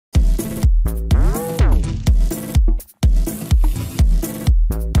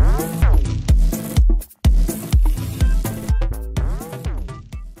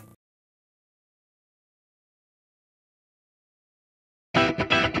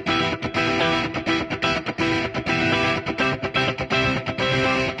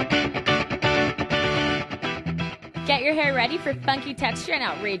your hair ready for funky texture and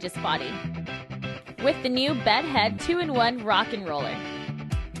outrageous body with the new Bed Head 2-in-1 Rock and Roller.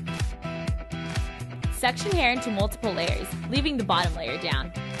 Section hair into multiple layers, leaving the bottom layer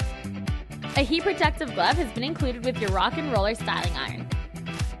down. A heat protective glove has been included with your Rock and Roller styling iron.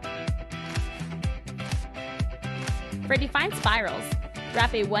 For defined spirals,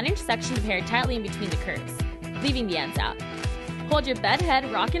 wrap a 1-inch section of hair tightly in between the curves, leaving the ends out. Hold your Bed Head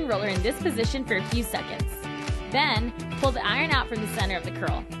Rock and Roller in this position for a few seconds. Then, pull the iron out from the center of the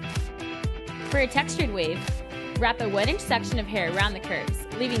curl. For a textured wave, wrap a 1-inch section of hair around the curves,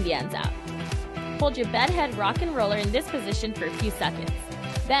 leaving the ends out. Hold your Bed Head Rock and Roller in this position for a few seconds.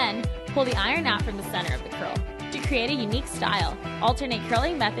 Then, pull the iron out from the center of the curl. To create a unique style, alternate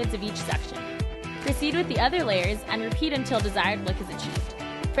curling methods of each section. Proceed with the other layers and repeat until desired look is achieved.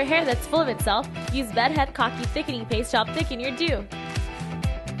 For hair that's full of itself, use Bed Head Cocky Thickening Paste to help thicken your do.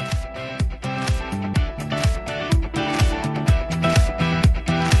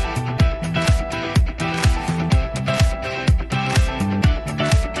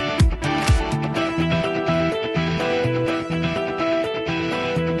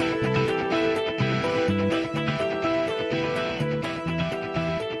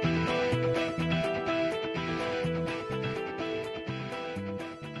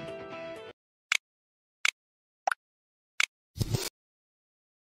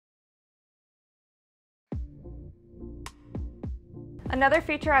 Another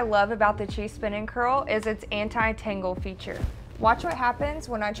feature I love about the Chi Spin and Curl is its anti-tangle feature. Watch what happens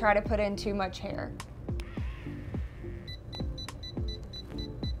when I try to put in too much hair.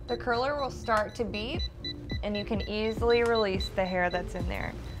 The curler will start to beep and you can easily release the hair that's in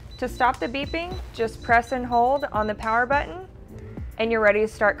there. To stop the beeping, just press and hold on the power button and you're ready to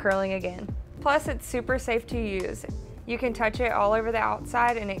start curling again. Plus, it's super safe to use. You can touch it all over the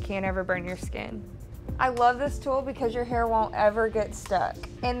outside and it can't ever burn your skin. I love this tool because your hair won't ever get stuck.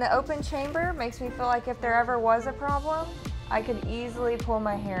 And the open chamber makes me feel like if there ever was a problem, I could easily pull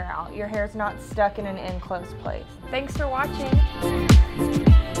my hair out. Your hair's not stuck in an enclosed place. Thanks for watching.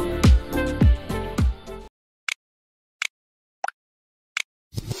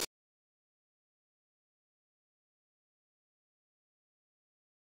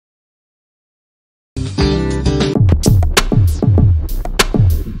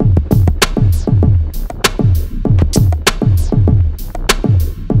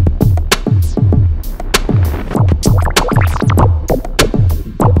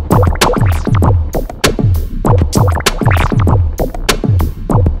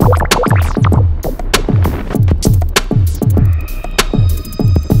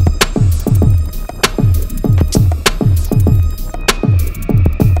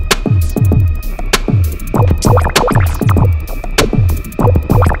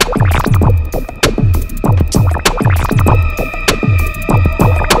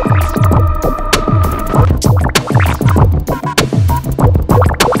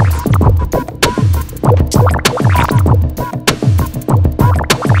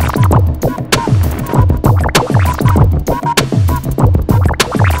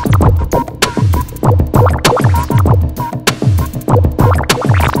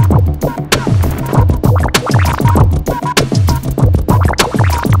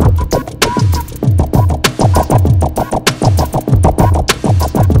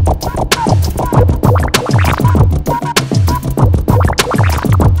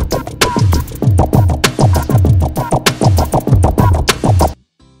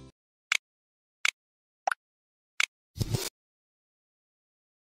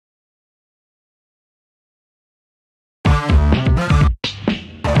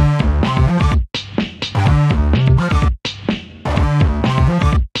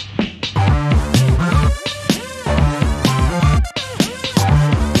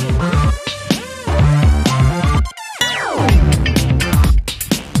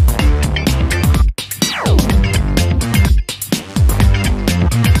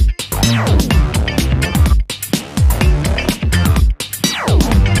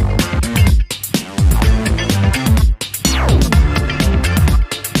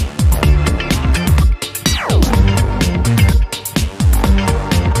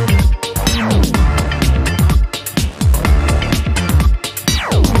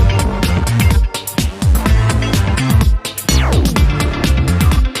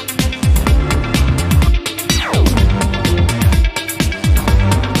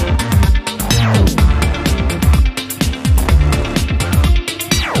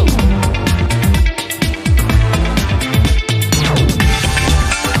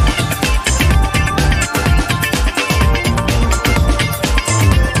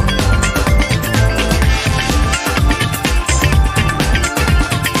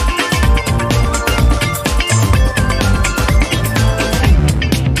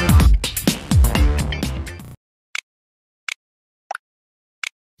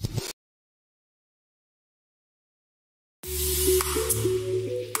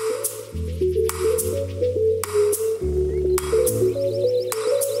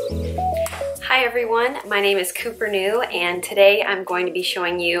 Hi everyone, my name is Cooper New, and today I'm going to be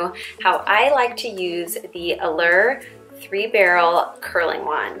showing you how I like to use the Allure 3-barrel curling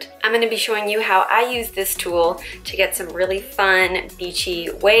wand. I'm going to be showing you how I use this tool to get some really fun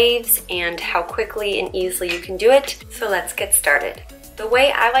beachy waves and how quickly and easily you can do it. So let's get started. The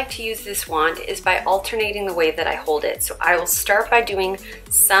way I like to use this wand is by alternating the way that I hold it. So I will start by doing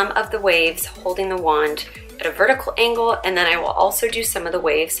some of the waves holding the wand at a vertical angle, and then I will also do some of the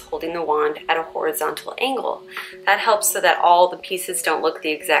waves holding the wand at a horizontal angle. That helps so that all the pieces don't look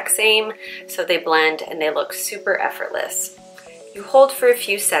the exact same, so they blend and they look super effortless. You hold for a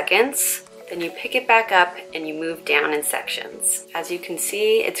few seconds, then you pick it back up and you move down in sections. As you can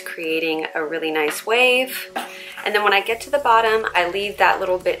see, it's creating a really nice wave. And then when I get to the bottom, I leave that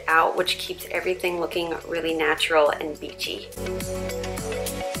little bit out, which keeps everything looking really natural and beachy.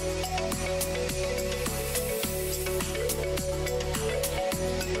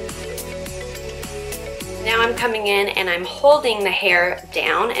 Now I'm coming in and I'm holding the hair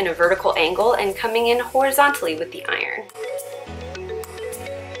down in a vertical angle and coming in horizontally with the iron.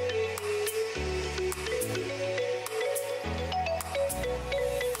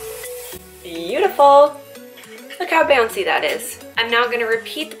 Beautiful! Look how bouncy that is. I'm now going to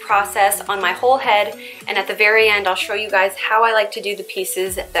repeat the process on my whole head, and at the very end I'll show you guys how I like to do the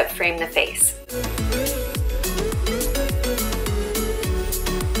pieces that frame the face.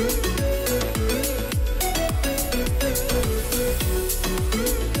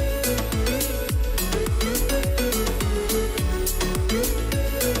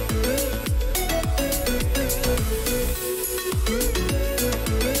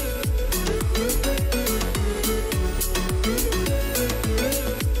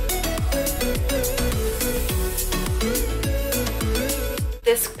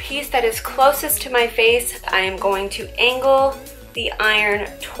 This piece that is closest to my face, I am going to angle the iron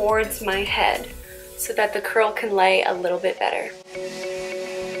towards my head so that the curl can lay a little bit better.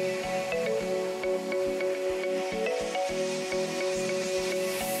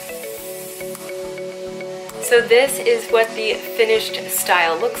 So this is what the finished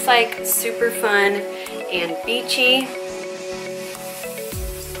style looks like, super fun and beachy.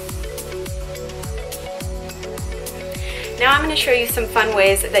 Now I'm going to show you some fun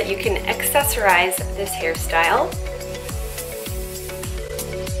ways that you can accessorize this hairstyle.